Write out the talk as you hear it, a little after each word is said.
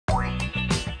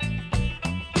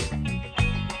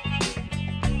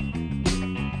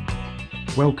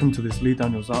Welcome to this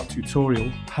LeeDanielsART tutorial,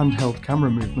 handheld camera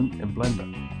movement in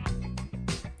Blender.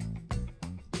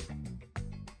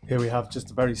 Here we have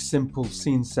just a very simple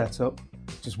scene setup,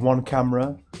 just one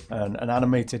camera and an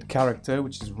animated character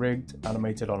which is rigged,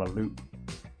 animated on a loop.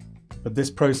 But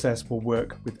this process will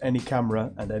work with any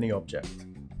camera and any object.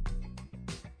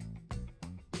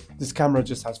 This camera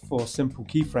just has 4 simple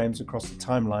keyframes across the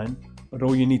timeline, but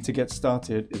all you need to get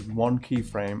started is one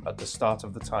keyframe at the start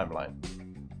of the timeline.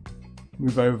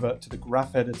 Move over to the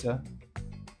graph editor,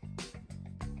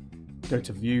 go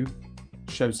to View,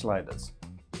 Show Sliders.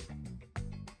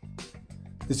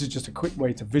 This is just a quick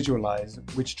way to visualize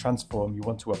which transform you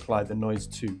want to apply the noise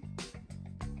to.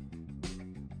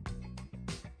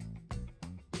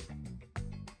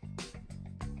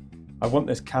 I want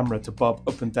this camera to bob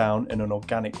up and down in an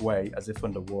organic way as if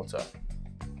underwater.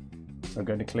 So I'm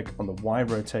going to click on the Y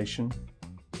rotation.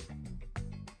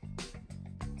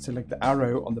 Select the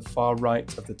arrow on the far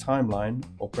right of the timeline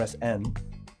or press N.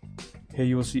 Here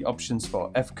you will see options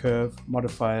for F-curve,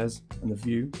 modifiers and the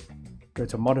view. Go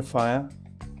to modifier,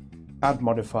 add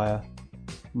modifier,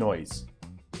 noise.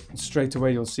 And straight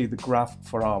away you'll see the graph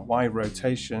for our Y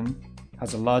rotation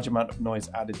has a large amount of noise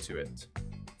added to it.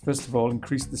 First of all,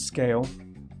 increase the scale,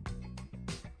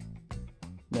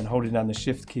 then holding down the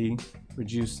Shift key,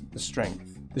 reduce the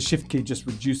strength. The Shift key just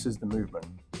reduces the movement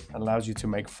and allows you to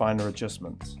make finer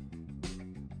adjustments.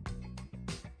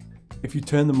 If you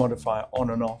turn the modifier on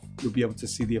and off, you'll be able to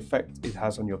see the effect it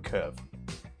has on your curve.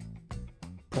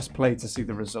 Press play to see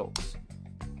the results.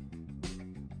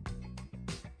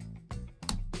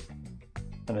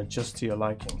 And adjust to your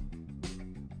liking.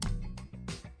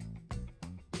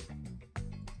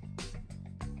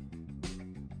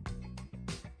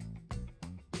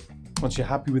 Once you're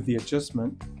happy with the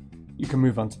adjustment, you can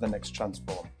move on to the next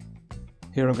transform.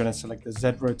 Here I'm going to select the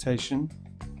Z rotation,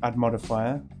 add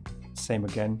modifier, same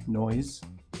again, noise.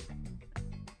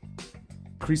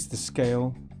 Increase the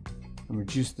scale and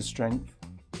reduce the strength.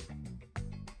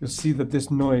 You'll see that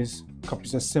this noise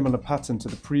copies a similar pattern to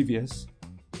the previous.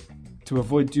 To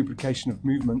avoid duplication of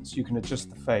movements, you can adjust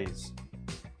the phase.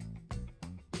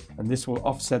 And this will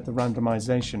offset the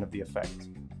randomization of the effect.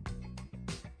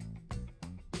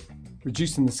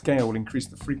 Reducing the scale will increase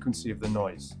the frequency of the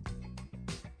noise.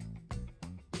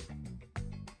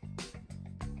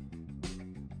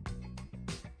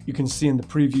 You can see in the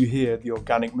preview here the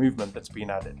organic movement that's been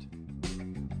added.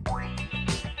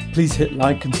 Please hit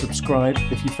like and subscribe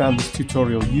if you found this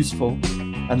tutorial useful,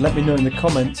 and let me know in the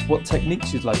comments what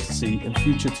techniques you'd like to see in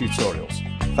future tutorials.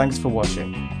 Thanks for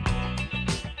watching.